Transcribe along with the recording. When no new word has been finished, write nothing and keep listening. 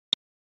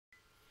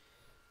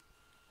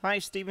Hi,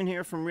 Stephen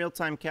here from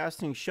Realtime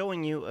Casting,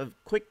 showing you a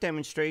quick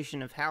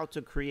demonstration of how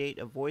to create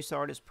a voice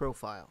artist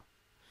profile.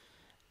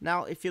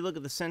 Now, if you look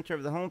at the center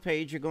of the home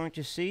page, you're going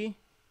to see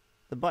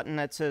the button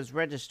that says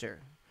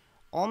register.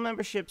 All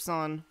memberships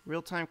on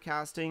Realtime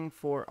Casting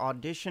for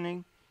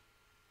auditioning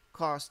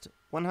cost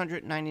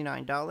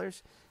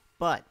 $199,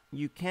 but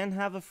you can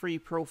have a free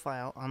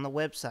profile on the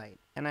website,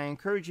 and I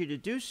encourage you to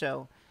do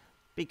so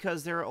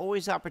because there are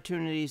always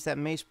opportunities that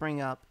may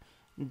spring up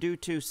due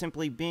to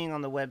simply being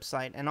on the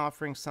website and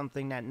offering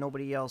something that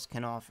nobody else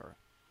can offer.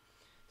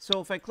 So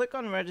if I click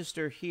on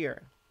register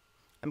here,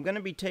 I'm going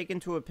to be taken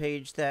to a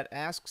page that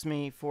asks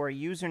me for a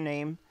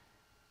username,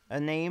 a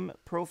name,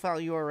 profile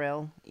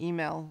URL,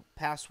 email,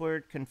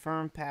 password,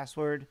 confirm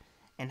password,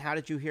 and how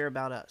did you hear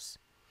about us.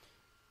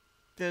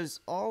 There's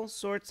all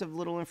sorts of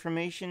little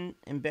information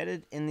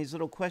embedded in these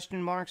little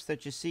question marks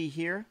that you see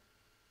here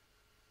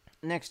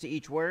next to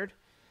each word.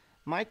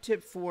 My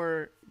tip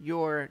for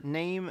your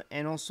name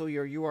and also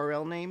your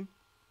URL name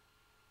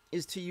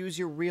is to use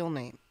your real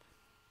name.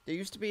 There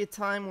used to be a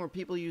time where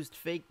people used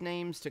fake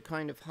names to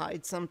kind of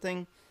hide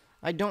something.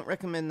 I don't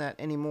recommend that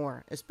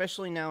anymore,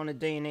 especially now in a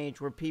day and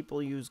age where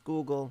people use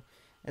Google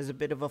as a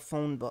bit of a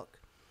phone book.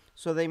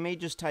 So they may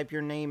just type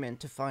your name in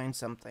to find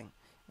something,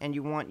 and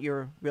you want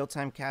your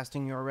real-time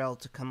casting URL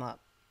to come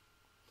up.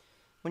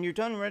 When you're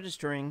done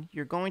registering,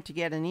 you're going to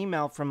get an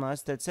email from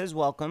us that says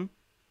welcome,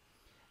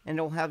 and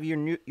it'll have your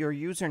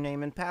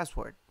username and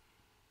password.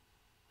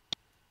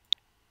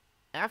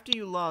 After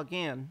you log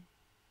in,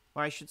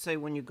 or I should say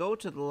when you go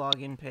to the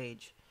login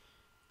page,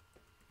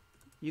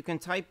 you can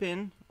type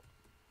in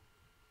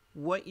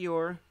what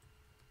your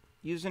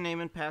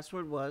username and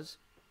password was,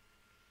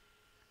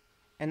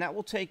 and that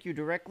will take you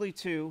directly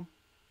to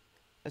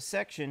a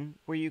section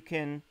where you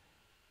can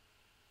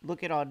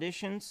look at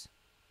auditions,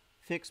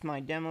 fix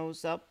my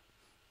demos up,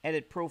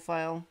 edit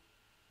profile,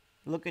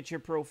 look at your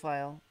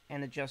profile,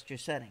 and adjust your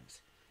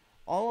settings.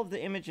 All of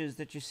the images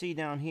that you see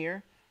down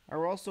here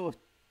are also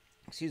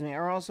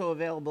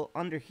available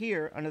under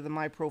here under the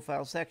My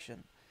Profile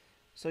section.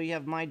 So you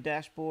have My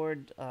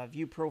Dashboard,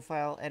 View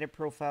Profile, Edit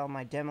Profile,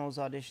 My Demos,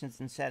 Auditions,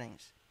 and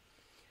Settings.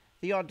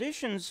 The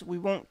auditions we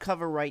won't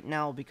cover right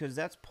now because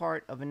that's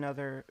part of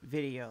another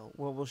video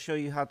where we'll show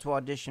you how to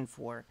audition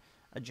for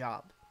a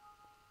job.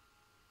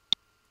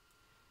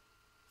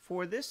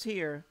 For this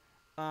here,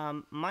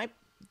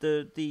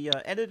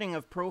 the editing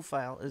of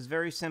profile is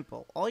very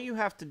simple. All you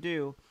have to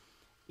do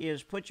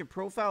is put your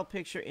profile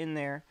picture in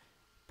there,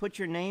 put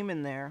your name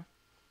in there.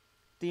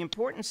 The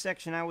important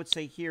section I would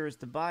say here is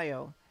the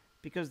bio,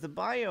 because the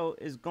bio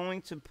is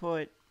going to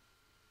put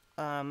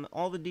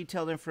all the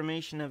detailed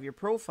information of your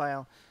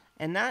profile,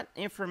 and that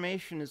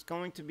information is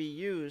going to be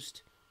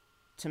used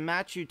to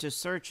match you to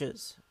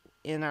searches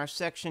in our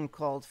section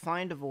called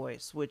Find a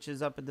Voice, which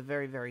is up at the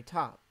very, very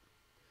top.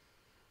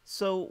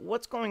 So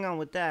what's going on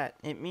with that?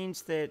 It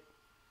means that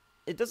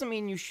it doesn't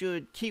mean you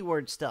should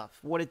keyword stuff.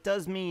 What it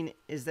does mean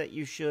is that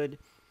you should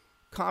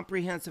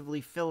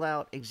comprehensively fill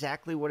out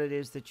exactly what it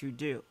is that you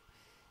do.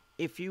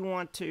 If you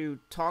want to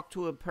talk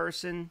to a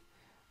person,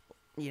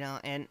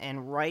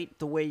 and write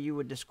the way you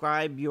would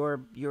describe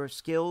your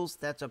skills,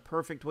 that's a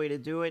perfect way to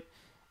do it.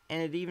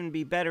 And it'd even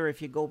be better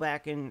if you go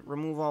back and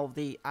remove all of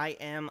the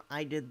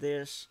I did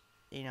this,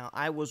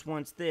 I was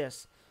once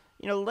this.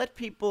 Let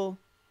people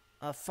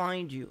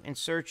find you in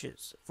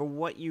searches for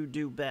what you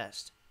do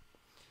best.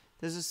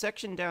 There's a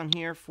section down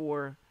here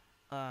for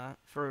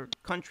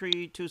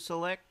country to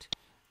select.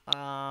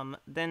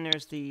 Then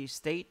there's the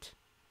state,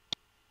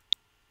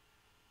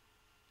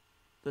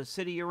 the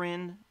city you're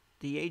in,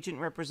 the agent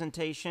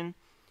representation.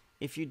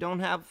 If you don't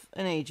have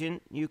an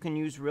agent, you can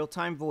use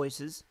Realtime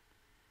Voices.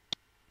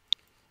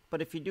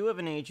 But if you do have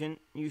an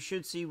agent, you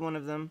should see one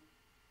of them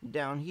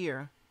down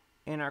here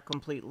in our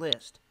complete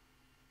list.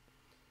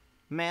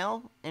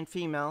 Male and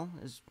female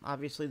is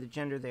obviously the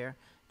gender there.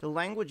 The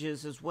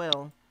languages as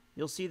well.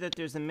 You'll see that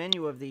there's a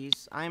menu of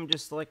these. I'm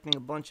just selecting a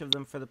bunch of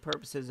them for the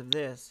purposes of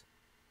this.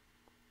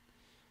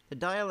 The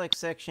dialect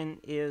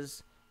section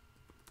is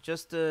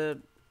just a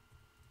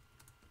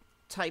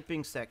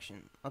typing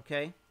section,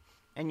 okay?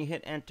 And you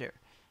hit enter.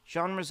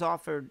 Genres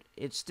offered,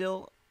 it's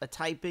still a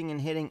typing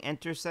and hitting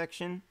enter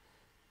section.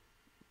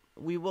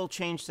 We will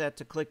change that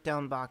to click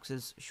down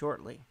boxes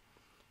shortly.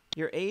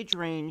 Your age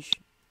range,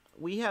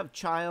 we have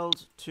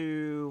child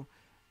to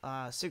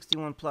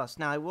 61 plus.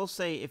 Now I will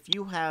say if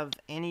you have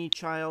any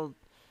child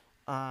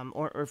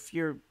or if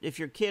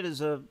your kid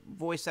is a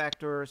voice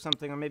actor or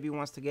something, or maybe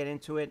wants to get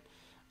into it,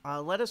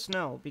 let us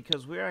know,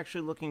 because we're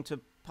actually looking to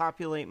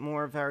populate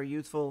more of our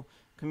youthful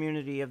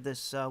community of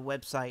this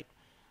website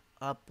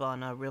up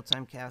on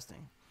Realtime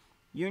Casting.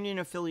 Union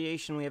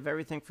affiliation, we have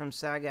everything from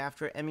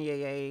SAG-AFTRA,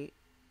 MEAA,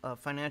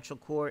 Financial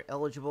Corps,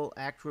 eligible,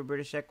 ACTRA,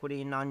 British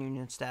Equity, and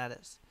non-union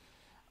status.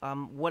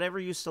 Whatever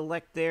you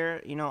select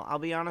there, I'll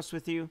be honest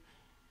with you,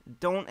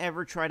 don't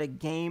ever try to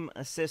game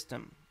a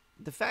system.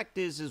 The fact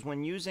is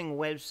when using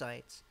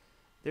websites,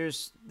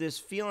 there's this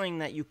feeling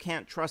that you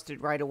can't trust it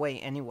right away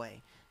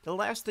anyway. The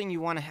last thing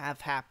you want to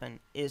have happen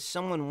is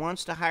someone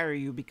wants to hire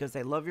you because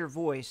they love your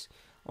voice,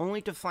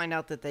 only to find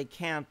out that they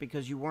can't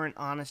because you weren't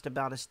honest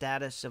about a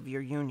status of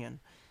your union.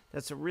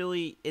 That's a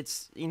really,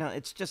 it's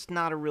just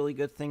not a really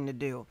good thing to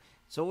do.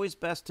 It's always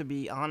best to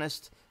be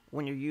honest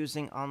when you're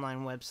using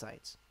online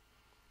websites.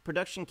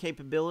 Production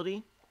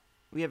capability,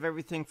 we have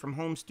everything from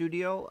home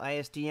studio,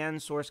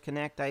 ISDN, Source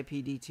Connect,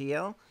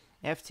 IPDTL,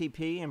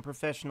 FTP, and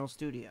professional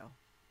studio.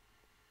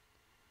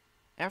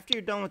 After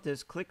you're done with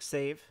this, click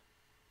Save,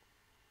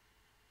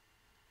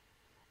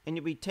 and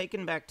you'll be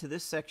taken back to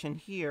this section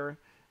here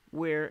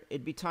where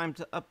it'd be time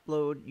to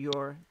upload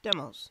your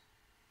demos.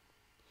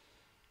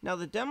 Now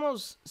the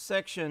demos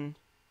section,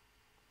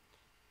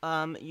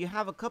 you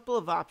have a couple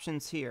of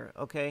options here,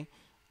 okay?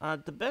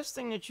 The best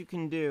thing that you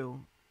can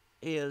do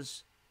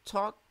is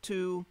talk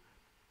to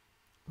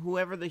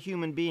whoever the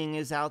human being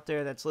is out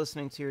there that's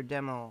listening to your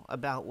demo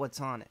about what's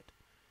on it.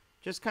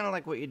 Just kind of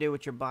like what you do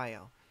with your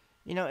bio.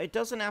 You know, it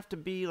doesn't have to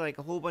be like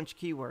a whole bunch of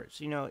keywords.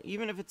 You know,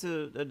 even if it's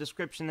a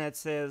description that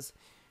says,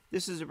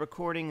 this is a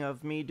recording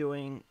of me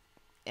doing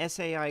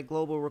SAI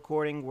Global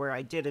Recording where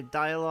I did a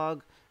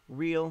dialogue,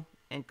 reel,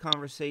 and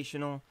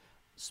conversational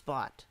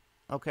spot.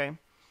 Okay?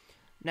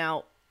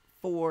 Now,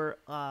 for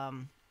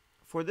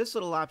this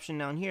little option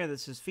down here that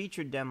says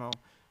featured demo,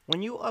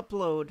 when you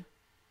upload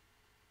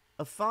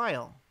a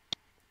file,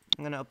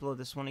 I'm going to upload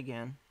this one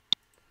again,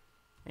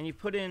 and you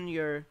put in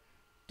your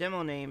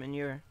demo name and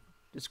your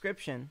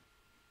description,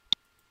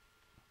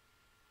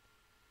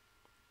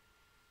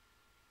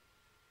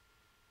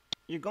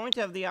 you're going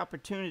to have the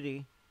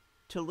opportunity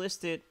to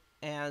list it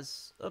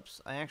as,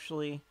 oops, I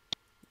actually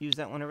used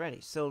that one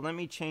already. So let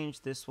me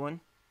change this one.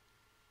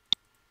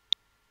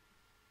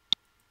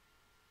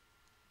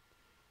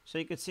 So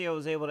you can see I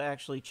was able to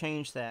actually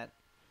change that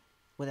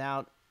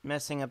without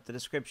messing up the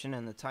description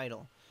and the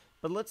title.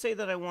 But let's say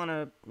that I want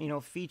to, you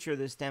know, feature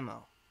this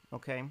demo,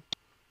 okay?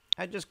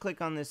 I just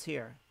click on this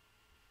here.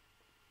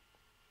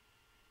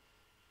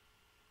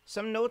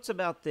 Some notes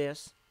about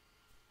this.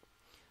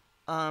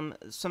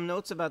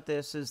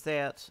 Is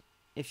that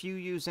if you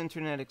use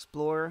Internet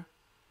Explorer,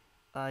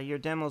 your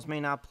demos may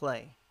not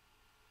play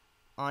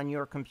on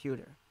your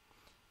computer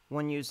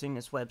when using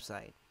this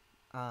website.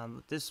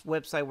 This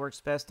website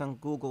works best on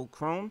Google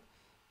Chrome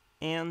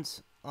and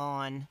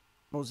on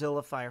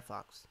Mozilla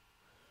Firefox.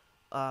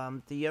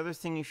 The other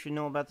thing you should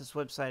know about this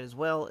website as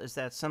well is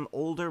that some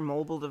older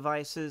mobile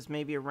devices,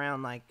 maybe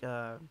around like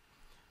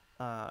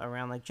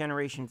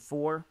Generation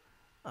 4,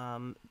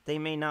 they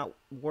may not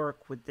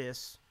work with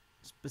this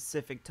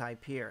specific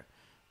type here.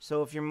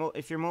 So if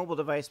your mobile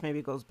device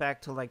maybe goes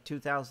back to like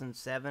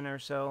 2007 or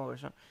so,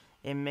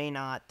 it may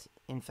not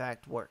in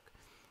fact work.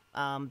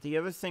 The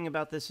other thing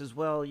about this as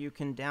well, you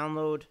can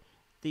download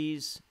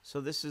these, so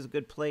this is a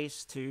good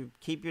place to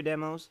keep your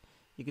demos.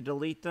 You can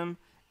delete them,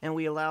 and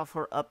we allow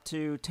for up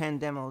to 10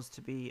 demos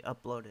to be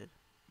uploaded.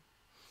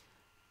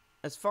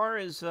 As far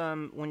as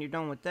when you're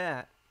done with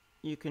that,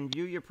 you can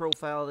view your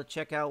profile to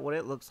check out what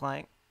it looks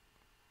like.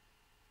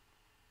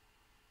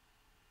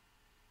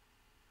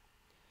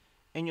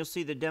 And you'll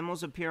see the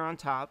demos appear on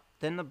top,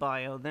 then the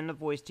bio, then the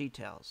voice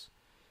details.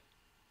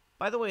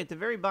 By the way, at the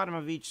very bottom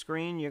of each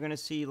screen, you're going to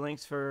see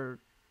links for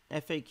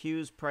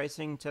FAQs,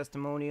 pricing,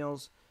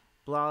 testimonials,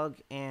 blog,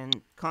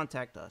 and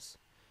contact us.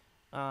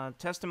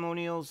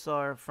 Testimonials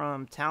are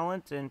from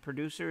talent and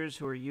producers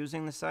who are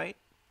using the site.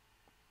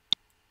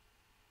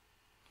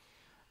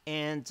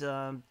 And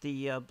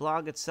the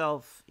blog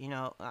itself, you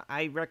know,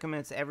 I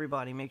recommend to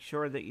everybody, make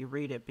sure that you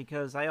read it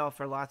because I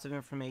offer lots of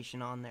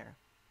information on there.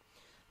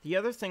 The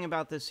other thing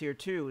about this here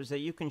too is that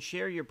you can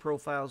share your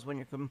profiles when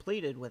you're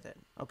completed with it,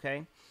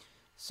 okay?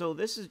 So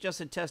this is just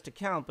a test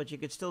account, but you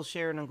could still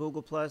share it on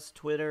Google+,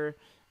 Twitter,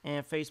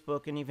 and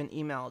Facebook, and even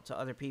email it to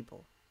other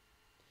people.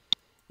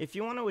 If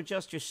you want to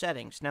adjust your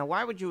settings, now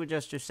why would you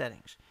adjust your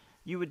settings?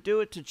 You would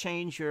do it to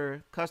change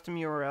your custom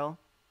URL.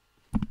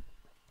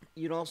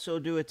 You'd also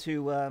do it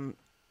to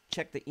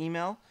check the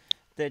email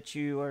that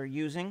you are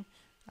using.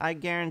 I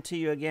guarantee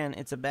you, again,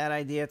 it's a bad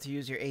idea to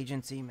use your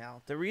agent's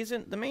email. The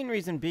main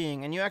reason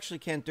being, and you actually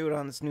can't do it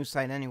on this new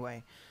site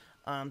anyway,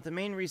 the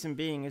main reason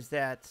being is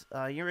that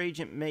your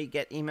agent may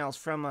get emails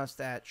from us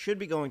that should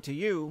be going to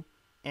you,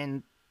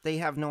 and they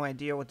have no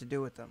idea what to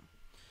do with them.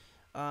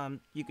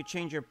 You could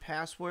change your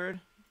password.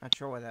 Not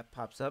sure why that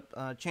pops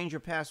up. Change your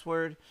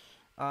password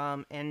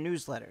and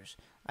newsletters.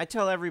 I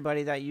tell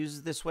everybody that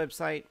uses this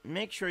website,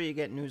 make sure you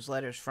get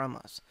newsletters from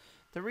us.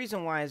 The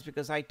reason why is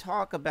because I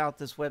talk about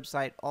this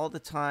website all the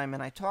time,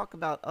 and I talk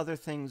about other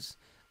things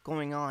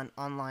going on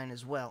online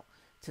as well.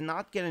 To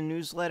not get a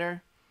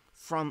newsletter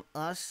from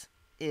us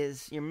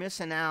is you're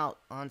missing out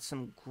on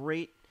some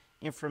great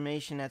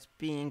information that's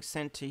being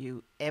sent to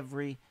you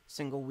every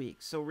single week.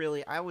 So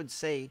really, I would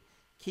say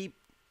keep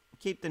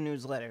the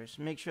newsletters.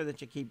 Make sure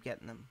that you keep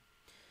getting them.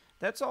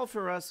 That's all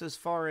for us as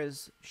far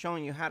as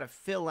showing you how to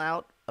fill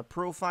out a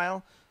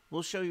profile.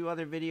 We'll show you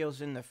other videos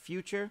in the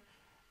future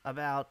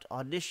about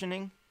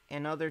auditioning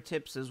and other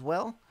tips as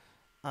well.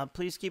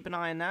 Please keep an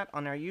eye on that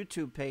on our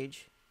YouTube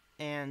page,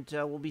 and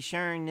we'll be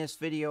sharing this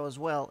video as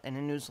well in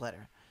a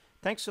newsletter.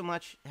 Thanks so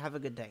much. Have a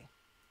good day.